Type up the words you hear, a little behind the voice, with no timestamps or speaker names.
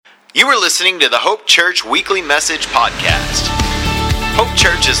You are listening to the Hope Church Weekly Message Podcast. Hope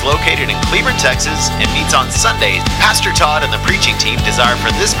Church is located in Cleveland, Texas, and meets on Sundays. Pastor Todd and the preaching team desire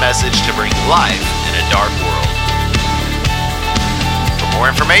for this message to bring life in a dark world. For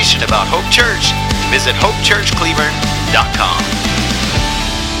more information about Hope Church, visit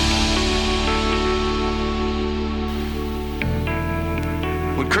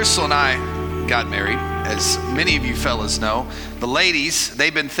hopechurchcleveland.com. When Crystal and I got married, as many of you fellas know, the ladies,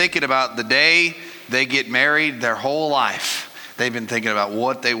 they've been thinking about the day they get married their whole life. They've been thinking about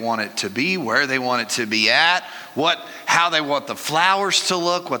what they want it to be, where they want it to be at, how they want the flowers to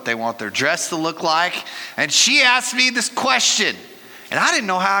look, what they want their dress to look like. And she asked me this question, and I didn't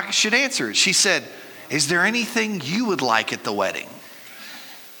know how I should answer it. She said, "Is there anything you would like at the wedding?"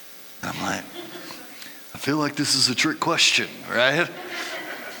 And I'm like, I feel like this is a trick question, right?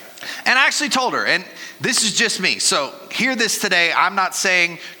 And I actually told her, and this is just me, so hear this today. I'm not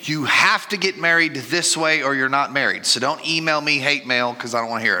saying you have to get married this way or you're not married. So don't email me hate mail because I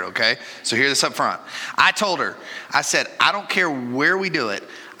don't want to hear it, okay? So hear this up front. I told her, I said, I don't care where we do it.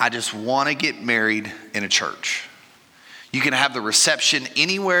 I just want to get married in a church. You can have the reception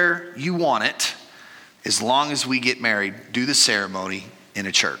anywhere you want it as long as we get married, do the ceremony in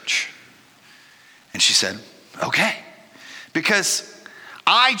a church. And she said, okay. Because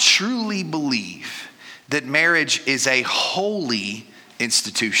I truly believe that marriage is a holy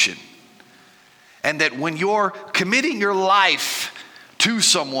institution. And that when you're committing your life to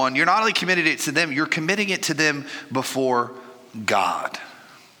someone, you're not only committing it to them, you're committing it to them before God.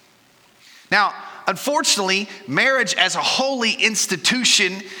 Now, unfortunately, marriage as a holy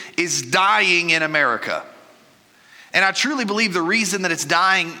institution is dying in America. And I truly believe the reason that it's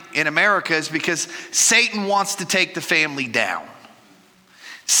dying in America is because Satan wants to take the family down.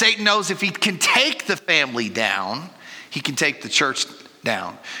 Satan knows if he can take the family down, he can take the church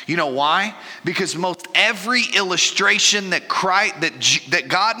down. You know why? Because most every illustration that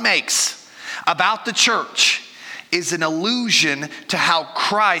God makes about the church is an allusion to how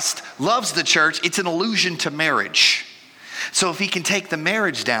Christ loves the church. It's an allusion to marriage. So if he can take the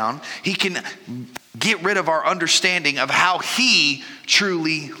marriage down, he can get rid of our understanding of how he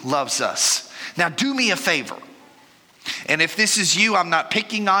truly loves us. Now do me a favor. And if this is you, I'm not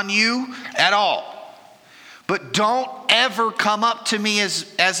picking on you at all. But don't ever come up to me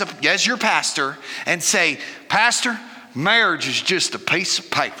as your pastor and say, "Pastor, marriage is just a piece of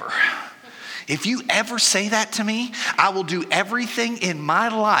paper." If you ever say that to me, I will do everything in my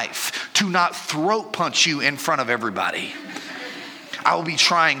life to not throat punch you in front of everybody. I will be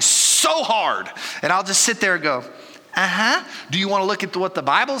trying so hard, and I'll just sit there and go, Do you want to look at what the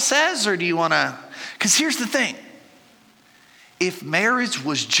Bible says, or do you want to? Because here's the thing. If marriage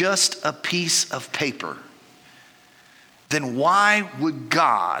was just a piece of paper, then why would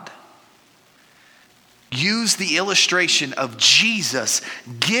God use the illustration of Jesus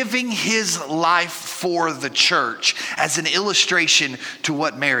giving his life for the church as an illustration to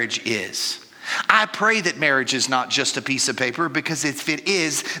what marriage is? I pray that marriage is not just a piece of paper, because if it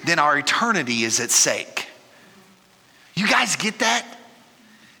is, then our eternity is at stake. You guys get that?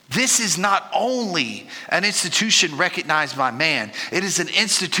 This is not only an institution recognized by man, it is an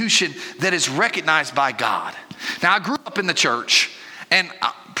institution that is recognized by God. Now, I grew up in the church, and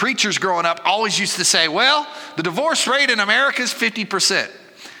preachers growing up always used to say, well, the divorce rate in America is 50%.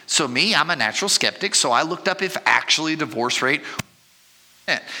 So I'm a natural skeptic, so I looked up if actually divorce rate.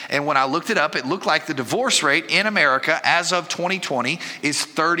 And when I looked it up, it looked like the divorce rate in America as of 2020 is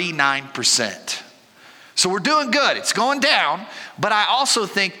 39%. So we're doing good. It's going down. But I also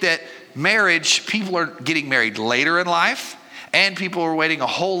think that marriage, people are getting married later in life, and people are waiting a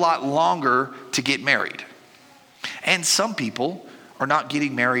whole lot longer to get married. And some people are not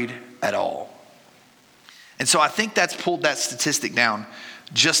getting married at all. And so I think that's pulled that statistic down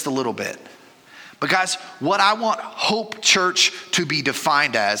just a little bit. But guys, what I want Hope Church to be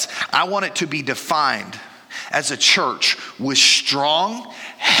defined as, I want it to be defined as a church with strong,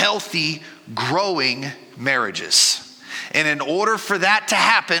 healthy, growing marriages. And in order for that to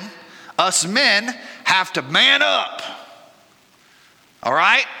happen, us men have to man up. All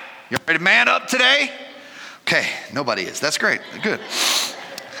right? You ready to man up today? Okay, nobody is. That's great. Good.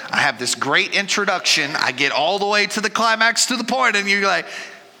 I have this great introduction. I get all the way to the climax, to the point, and you're like,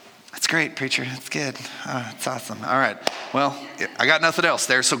 that's great, preacher. That's good. It's awesome. All right. Well, I got nothing else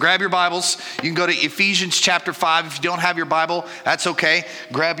there. So grab your Bibles. You can go to Ephesians chapter 5. If you don't have your Bible, that's okay.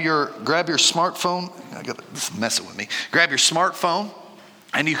 Grab your smartphone. This is messing with me. Grab your smartphone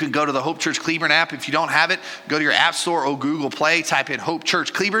And you can go to the Hope Church Cleburne app. If you don't have it, go to your app store or Google Play, type in Hope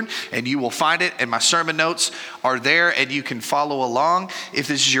Church Cleburne, and you will find it. And my sermon notes are there, and you can follow along. If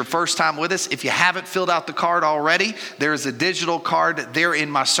this is your first time with us, if you haven't filled out the card already, there is a digital card there in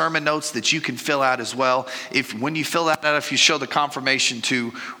my sermon notes that you can fill out as well. When you fill that out, if you show the confirmation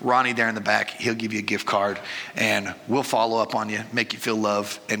to Ronnie there in the back, he'll give you a gift card, and we'll follow up on you, make you feel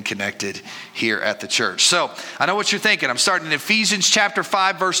loved and connected here at the church. So I know what you're thinking. I'm starting in Ephesians chapter 5.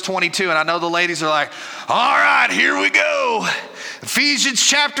 Verse 22, and I know the ladies are like, all right, here we go. Ephesians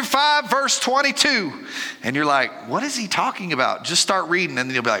chapter 5, verse 22. And you're like, what is he talking about? Just start reading, and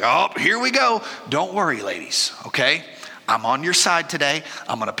then you'll be like, oh, here we go. Don't worry, ladies, okay? I'm on your side today.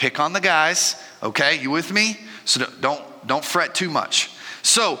 I'm going to pick on the guys, okay? You with me? So don't fret too much.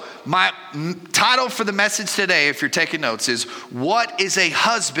 So my title for the message today, if you're taking notes, is what is a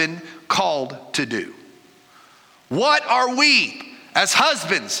husband called to do? What are we as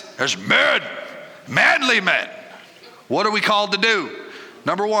husbands, as men, manly men, what are we called to do?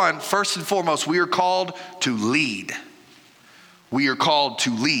 Number one, first and foremost, we are called to lead. We are called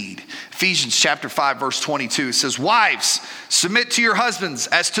to lead. Ephesians chapter 5, verse 22 says, wives, submit to your husbands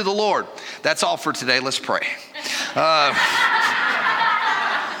as to the Lord. That's all for today. Let's pray.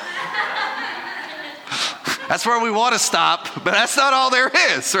 That's where we want to stop, but that's not all there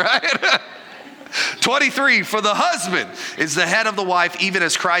is, right? 23, for the husband is the head of the wife, even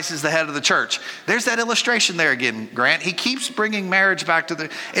as Christ is the head of the church. There's that illustration there again, Grant. He keeps bringing marriage back to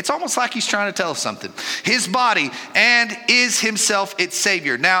it's almost like he's trying to tell us something. His body, and is himself its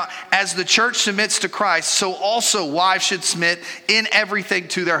Savior. Now, as the church submits to Christ, so also wives should submit in everything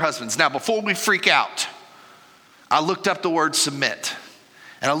to their husbands. Now, before we freak out, I looked up the word submit,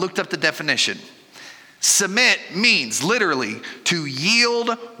 and I looked up the definition. Submit means literally to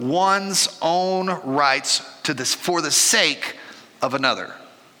yield one's own rights for the sake of another.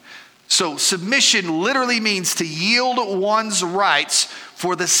 So submission literally means to yield one's rights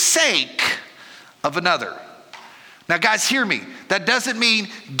for the sake of another. Now guys, hear me. That doesn't mean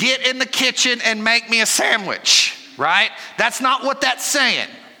get in the kitchen and make me a sandwich, right? That's not what that's saying.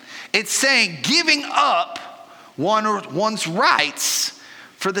 It's saying giving up one's rights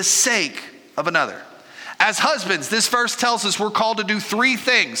for the sake of another. As husbands, this verse tells us we're called to do three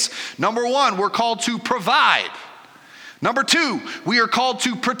things. Number one, we're called to provide. Number two, we are called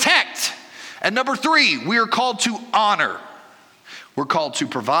to protect. And number three, we are called to honor. We're called to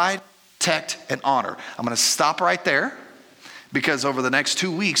provide, protect, and honor. I'm going to stop right there because over the next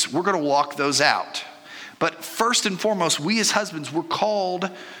 2 weeks, we're going to walk those out. But first and foremost, we as husbands, we're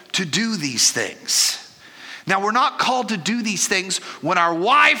called to do these things. Now, we're not called to do these things when our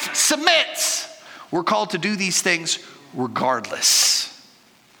wife submits. We're called to do these things regardless.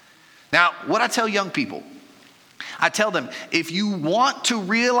 Now, what I tell young people, I tell them, if you want to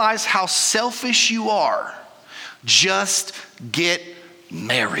realize how selfish you are, just get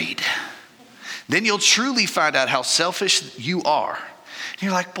married. Then you'll truly find out how selfish you are. And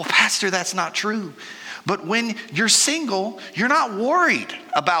you're like, well, Pastor, that's not true. But when you're single, you're not worried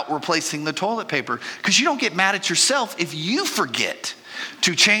about replacing the toilet paper because you don't get mad at yourself if you forget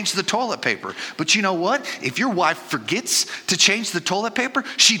to change the toilet paper. But you know what? If your wife forgets to change the toilet paper,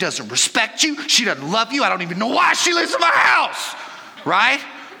 she doesn't respect you. She doesn't love you. I don't even know why she lives in my house, right?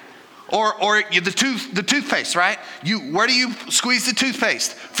 Or the toothpaste, right? Where do you squeeze the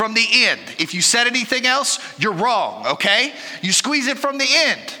toothpaste? From the end. If you said anything else, you're wrong, okay? You squeeze it from the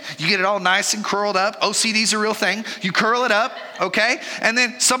end. You get it all nice and curled up. OCD's a real thing. You curl it up, okay? And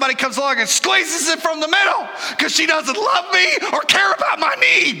then somebody comes along and squeezes it from the middle because she doesn't love me or care about my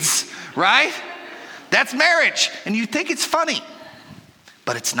needs, right? That's marriage. And you think it's funny,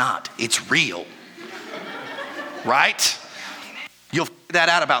 but it's not. It's real, right? You'll figure that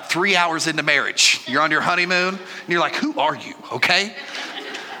out about 3 hours into marriage. You're on your honeymoon, and you're like, who are you, okay?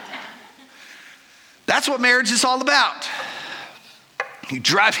 That's what marriage is all about. You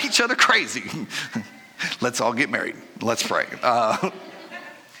drive each other crazy. Let's all get married. Let's pray.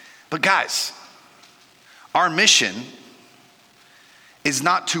 But guys, our mission is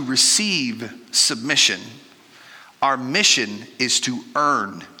not to receive submission. Our mission is to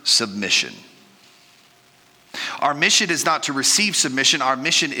earn submission. Our mission is not to receive submission. Our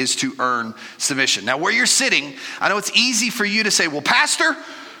mission is to earn submission. Now, where you're sitting, I know it's easy for you to say, well, Pastor,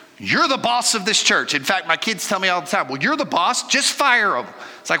 you're the boss of this church. In fact, my kids tell me all the time, well, you're the boss, just fire them.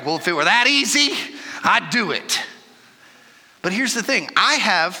 It's like, well, if it were that easy, I'd do it. But here's the thing. I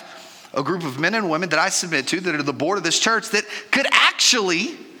have a group of men and women that I submit to that are the board of this church that could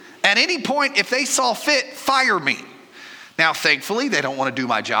actually, at any point, if they saw fit, fire me. Now, thankfully, they don't want to do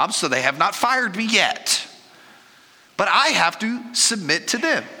my job, so they have not fired me yet. but I have to submit to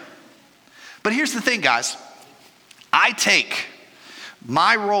them. But here's the thing, guys. I take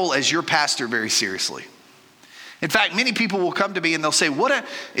my role as your pastor very seriously. In fact, many people will come to me and they'll say,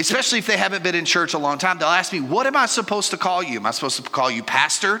 especially if they haven't been in church a long time, they'll ask me, what am I supposed to call you? Am I supposed to call you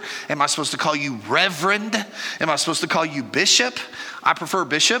pastor? Am I supposed to call you reverend? Am I supposed to call you bishop? I prefer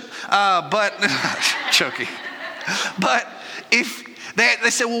bishop, but joking. But if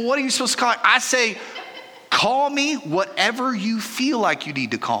they say, well, what are you supposed to call it? I say, call me whatever you feel like you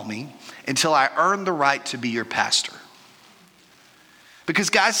need to call me until I earn the right to be your pastor. Because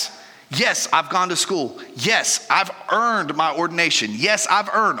guys, yes, I've gone to school. Yes, I've earned my ordination. Yes, I've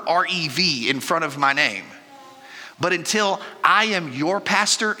earned REV in front of my name. But until I am your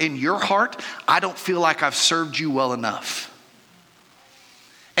pastor in your heart, I don't feel like I've served you well enough.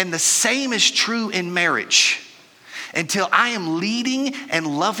 And the same is true in marriage. Until I am leading and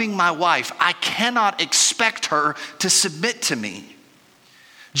loving my wife, I cannot expect her to submit to me.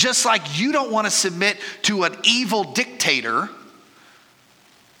 Just like you don't want to submit to an evil dictator,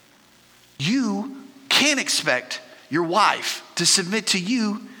 you can't expect your wife to submit to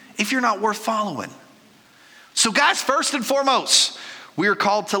you if you're not worth following. So guys, first and foremost, we are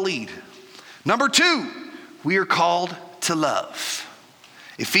called to lead. Number 2, we are called to love.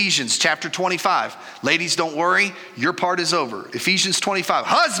 Ephesians chapter 25. Ladies, don't worry, your part is over. Ephesians 25.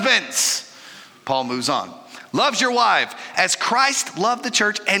 Husbands, Paul moves on. Loves your wife as Christ loved the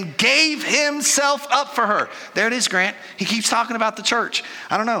church and gave himself up for her. There it is, Grant. He keeps talking about the church.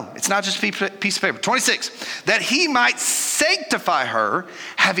 I don't know. It's not just a piece of paper. 26. That he might sanctify her,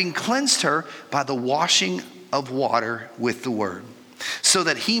 having cleansed her by the washing of water with the word, so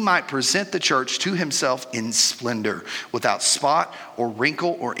that he might present the church to himself in splendor, without spot or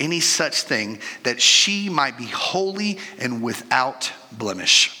wrinkle or any such thing, that she might be holy and without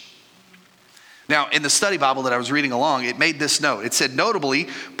blemish. Now, in the study Bible that I was reading along, it made this note. It said, notably,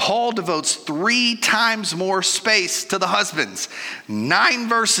 Paul devotes 3 times more space to the husbands, 9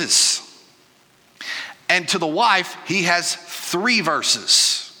 verses. And to the wife, he has 3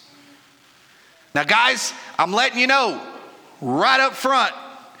 verses. Now, guys, I'm letting you know right up front,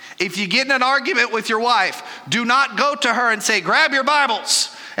 if you get in an argument with your wife, do not go to her and say, grab your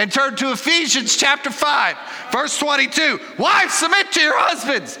Bibles and turn to Ephesians chapter 5, verse 22. Wives, submit to your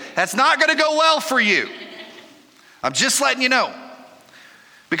husbands. That's not going to go well for you. I'm just letting you know.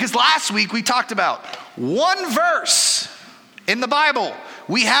 Because last week we talked about 1 verse in the Bible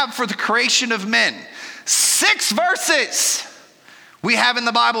we have for the creation of men. 6 verses we have in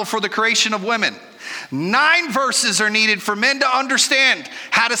the Bible for the creation of women. 9 verses are needed for men to understand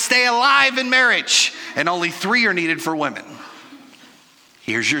how to stay alive in marriage. And only 3 are needed for women.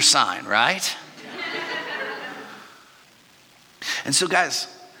 Here's your sign, right? And so, guys,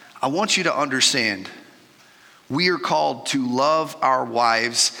 I want you to understand we are called to love our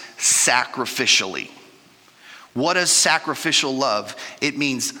wives sacrificially. What is sacrificial love? It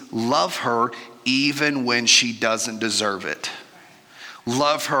means love her even when she doesn't deserve it.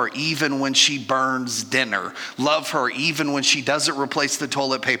 Love her even when she burns dinner. Love her even when she doesn't replace the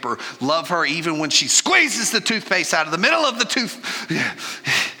toilet paper. Love her even when she squeezes the toothpaste out of the middle of the tooth.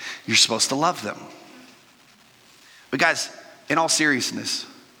 You're supposed to love them. But guys, in all seriousness,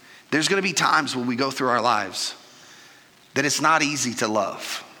 there's going to be times when we go through our lives that it's not easy to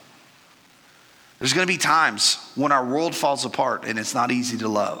love. There's going to be times when our world falls apart and it's not easy to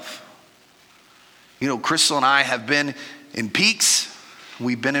love. You know, Crystal and I have been in peaks.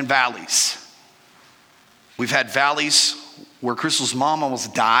 We've been in valleys. We've had valleys where Crystal's mom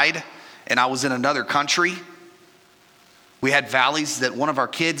almost died and I was in another country. We had valleys that one of our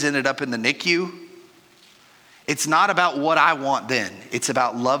kids ended up in the NICU. It's not about what I want then. It's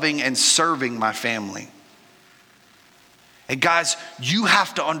about loving and serving my family. And guys, you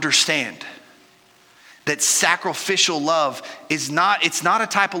have to understand that sacrificial love it's not a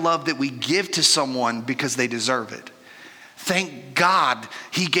type of love that we give to someone because they deserve it. Thank God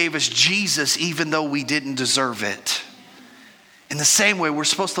he gave us Jesus even though we didn't deserve it. In the same way, we're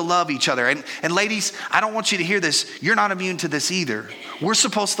supposed to love each other. And ladies, I don't want you to hear this. You're not immune to this either. We're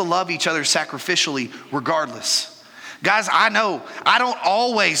supposed to love each other sacrificially regardless. Guys, I know I don't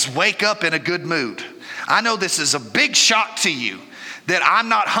always wake up in a good mood. I know this is a big shock to you that I'm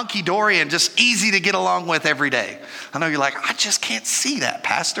not hunky-dory and just easy to get along with every day. I know you're like, I just can't see that,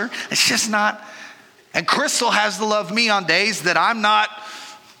 Pastor. It's just not. And Crystal has to love me on days that I'm not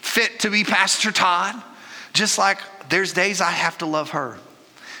fit to be Pastor Todd. Just like there's days I have to love her.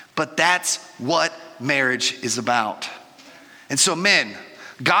 But that's what marriage is about. And so men,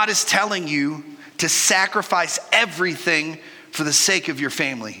 God is telling you to sacrifice everything for the sake of your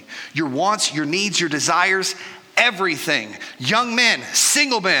family. Your wants, your needs, your desires, everything. Young men,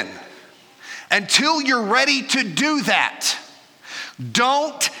 single men, until you're ready to do that,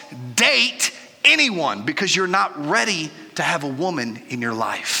 don't date anyone because you're not ready to have a woman in your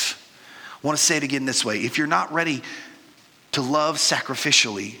life. I want to say it again this way. If you're not ready to love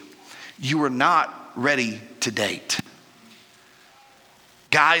sacrificially, you are not ready to date.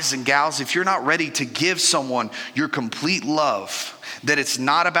 Guys and gals, if you're not ready to give someone your complete love, that it's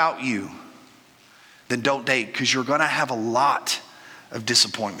not about you, then don't date, because you're going to have a lot of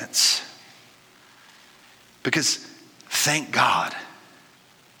disappointments. Because thank God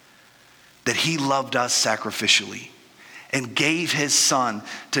that he loved us sacrificially and gave his son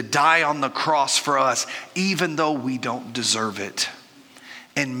to die on the cross for us, even though we don't deserve it.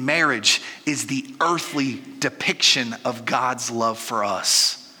 And marriage is the earthly depiction of God's love for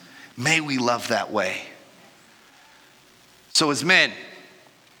us. May we love that way. So as men,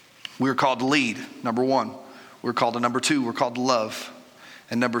 we're called to lead. Number one. We're called to number two. We're called to love.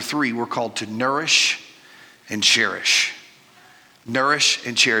 And number three, we're called to nourish and cherish. Nourish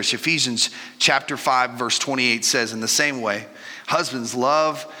and cherish. Ephesians chapter 5 verse 28 says, in the same way, husbands,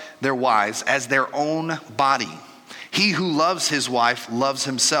 love their wives as their own body. He who loves his wife loves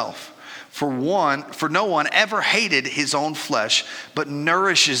himself. For no one ever hated his own flesh, but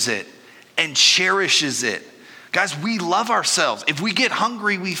nourishes it and cherishes it. Guys, we love ourselves. If we get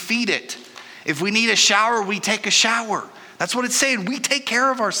hungry, we feed it. If we need a shower, we take a shower. That's what it's saying. We take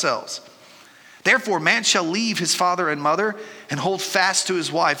care of ourselves. Therefore, man shall leave his father and mother and hold fast to his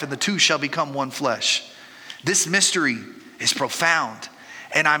wife, and the two shall become one flesh. This mystery is profound.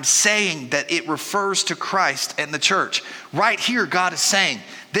 And I'm saying that it refers to Christ and the church. Right here, God is saying,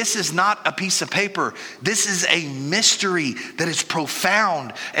 this is not a piece of paper. This is a mystery that is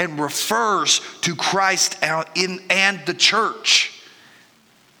profound and refers to Christ and the church.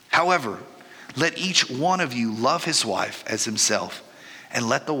 However, let each one of you love his wife as himself, and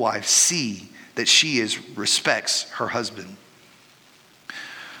let the wife see that she respects her husband.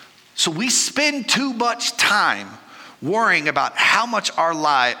 So we spend too much time worrying about how much our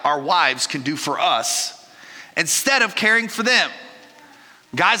wives can do for us instead of caring for them.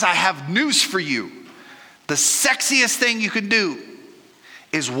 Guys, I have news for you. The sexiest thing you can do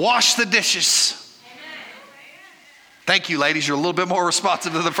is wash the dishes. Thank you, ladies. You're a little bit more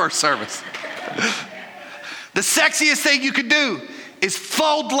responsive to the first service. The sexiest thing you can do is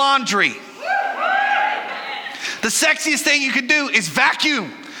fold laundry. The sexiest thing you can do is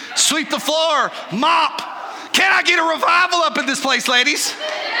vacuum, sweep the floor, mop. Can I get a revival up in this place, ladies?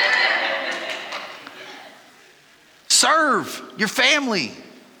 Serve your family.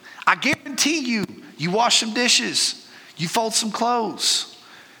 I guarantee you, you wash some dishes, you fold some clothes,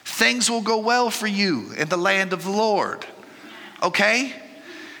 things will go well for you in the land of the Lord. Okay?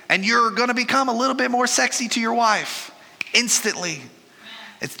 And you're going to become a little bit more sexy to your wife instantly.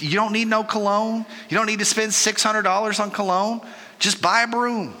 You don't need no cologne. You don't need to spend $600 on cologne. Just buy a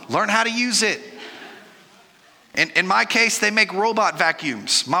broom. Learn how to use it. In my case, they make robot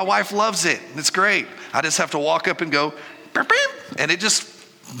vacuums. My wife loves it. It's great. I just have to walk up and go, beep, beep, and it just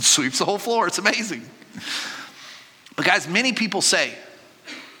sweeps the whole floor. It's amazing. But guys, many people say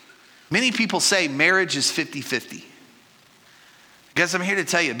marriage is 50-50. Guys, I'm here to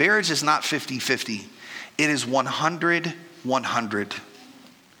tell you, marriage is not 50-50. It is 100-100.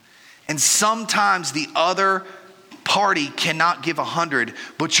 And sometimes the other party cannot give 100,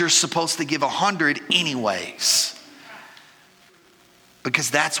 but you're supposed to give 100 anyways. Because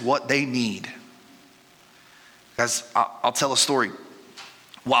that's what they need. Guys, I'll tell a story.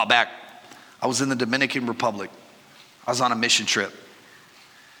 A while back, I was in the Dominican Republic. I was on a mission trip.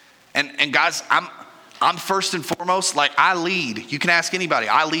 And guys, I'm first and foremost, like I lead. You can ask anybody.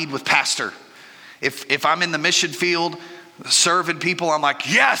 I lead with pastor. If I'm in the mission field serving people, I'm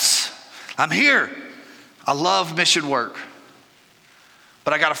like, yes, I'm here. I love mission work.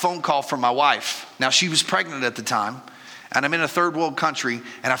 But I got a phone call from my wife. Now, she was pregnant at the time, and I'm in a third world country,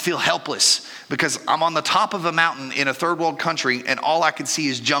 and I feel helpless because I'm on the top of a mountain in a third world country, and all I can see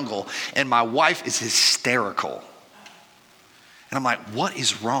is jungle, and my wife is hysterical. And I'm like, what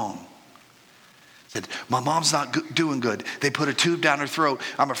is wrong? Said, my mom's not doing good. They put a tube down her throat.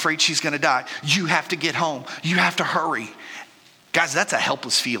 I'm afraid she's going to die. You have to get home. You have to hurry. Guys, that's a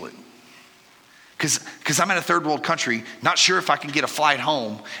helpless feeling. Because I'm in a third world country, not sure if I can get a flight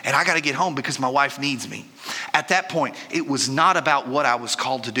home, and I got to get home because my wife needs me. At that point, it was not about what I was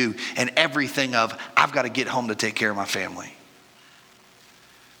called to do and everything of, I've got to get home to take care of my family.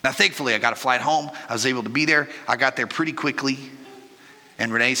 Now, thankfully, I got a flight home. I was able to be there. I got there pretty quickly.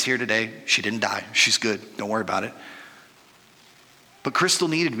 And Renee's here today. She didn't die. She's good. Don't worry about it. But Crystal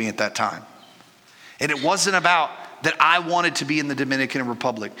needed me at that time. And it wasn't about that I wanted to be in the Dominican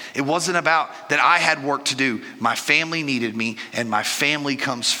Republic. It wasn't about that I had work to do. My family needed me, and my family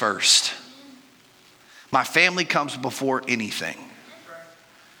comes first. My family comes before anything.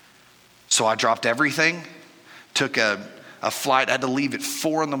 So I dropped everything, took a flight. I had to leave at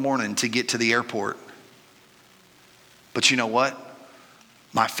 4 a.m. to get to the airport. But you know what?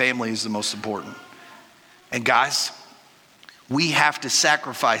 My family is the most important. And guys, we have to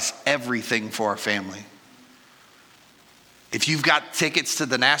sacrifice everything for our family. If you've got tickets to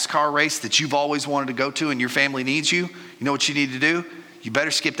the NASCAR race that you've always wanted to go to and your family needs you, you know what you need to do? You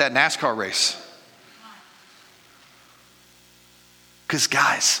better skip that NASCAR race. Because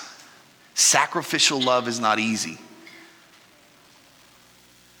guys, sacrificial love is not easy.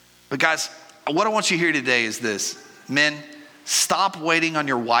 But guys, what I want you to hear today is this. Men, stop waiting on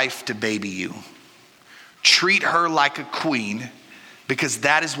your wife to baby you. Treat her like a queen, because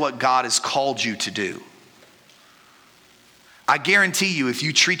that is what God has called you to do. I guarantee you, if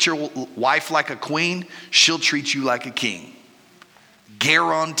you treat your wife like a queen, she'll treat you like a king.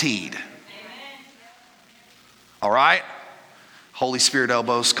 Guaranteed. Amen. All right? Holy Spirit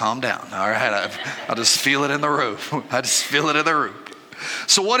elbows, calm down. All right, I just feel it in the room. I just feel it in the room.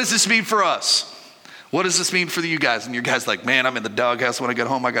 So what does this mean for us? What does this mean for you guys? And you guys like, man, I'm in the doghouse. When I get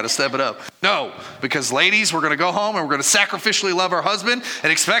home, I got to step it up. No, because ladies, we're going to go home and we're going to sacrificially love our husband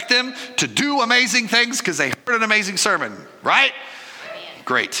and expect them to do amazing things because they heard an amazing sermon, right? Amen.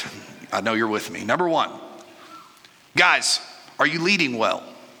 Great. I know you're with me. Number 1, guys, are you leading well?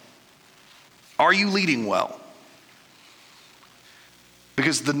 Are you leading well?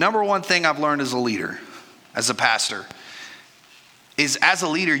 Because the number 1 thing I've learned as a leader, as a pastor, is as a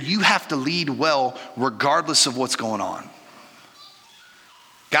leader, you have to lead well regardless of what's going on.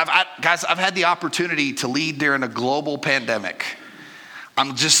 Guys, I've had the opportunity to lead during a global pandemic.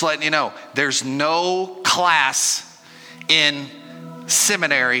 I'm just letting you know, there's no class in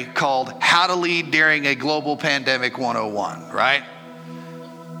seminary called How to Lead During a Global Pandemic 101, right?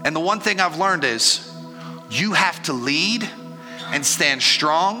 And the one thing I've learned is you have to lead and stand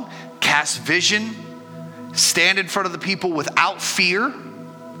strong, cast vision, stand in front of the people without fear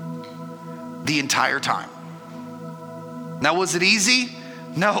the entire time. Now, was it easy?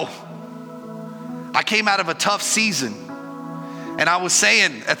 No. I came out of a tough season, and I was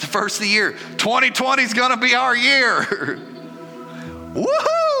saying at the first of the year, 2020 is going to be our year.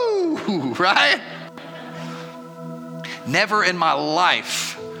 Woohoo, right? Never in my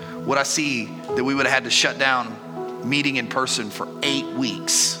life would I see that we would have had to shut down meeting in person for 8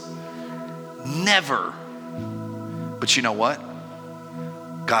 weeks. Never. But you know what?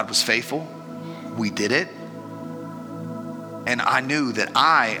 God was faithful. We did it. And I knew that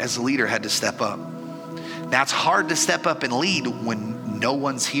I, as a leader, had to step up. Now, it's hard to step up and lead when no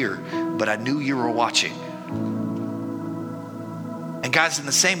one's here, but I knew you were watching. And guys, in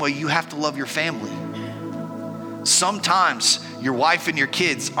the same way, you have to love your family. Sometimes your wife and your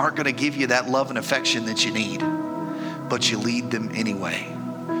kids aren't going to give you that love and affection that you need, but you lead them anyway.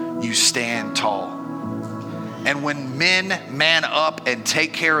 You stand tall. And when men man up and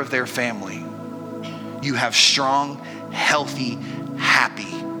take care of their family, you have strong, healthy, happy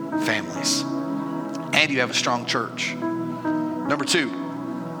families. And you have a strong church. Number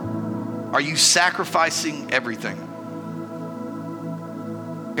 2, are you sacrificing everything?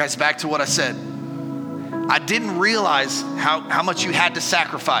 Guys, back to what I said. I didn't realize how much you had to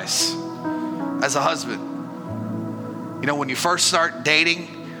sacrifice as a husband. You know, when you first start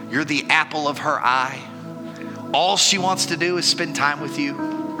dating, you're the apple of her eye. All she wants to do is spend time with you.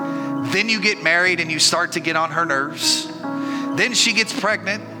 Then you get married and you start to get on her nerves. Then she gets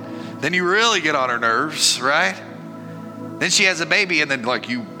pregnant. Then you really get on her nerves, right? Then she has a baby and then like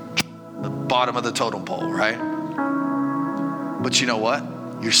you, the bottom of the totem pole, right? But you know what?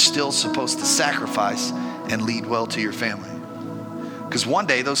 You're still supposed to sacrifice and lead well to your family. Because one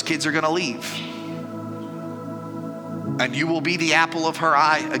day those kids are going to leave. And you will be the apple of her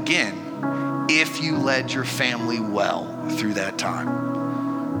eye again if you led your family well through that time.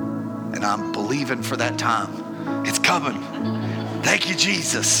 And I'm believing for that time. It's coming. Thank you,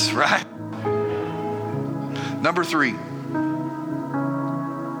 Jesus, right? Number 3.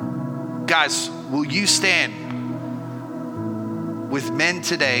 Guys, will you stand with men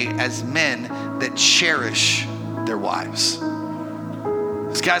today as men that cherish their wives?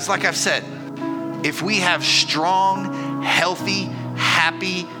 Because guys, like I've said, if we have strong, healthy,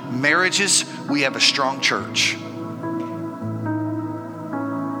 happy marriages, we have a strong church.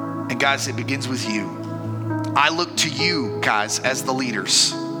 And guys, it begins with you. I look to you guys as the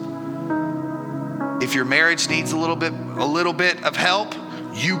leaders. If your marriage needs a little bit of help,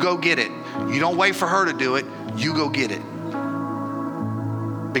 you go get it. You don't wait for her to do it. You go get it.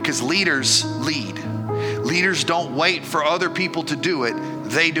 Because leaders lead. Leaders don't wait for other people to do it.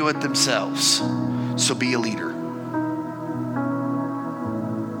 They do it themselves. So be a leader.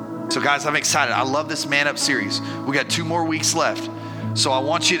 So guys, I'm excited. I love this Man Up series. We got 2 more weeks left. So I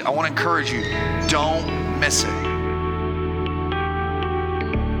want to encourage you, don't miss it.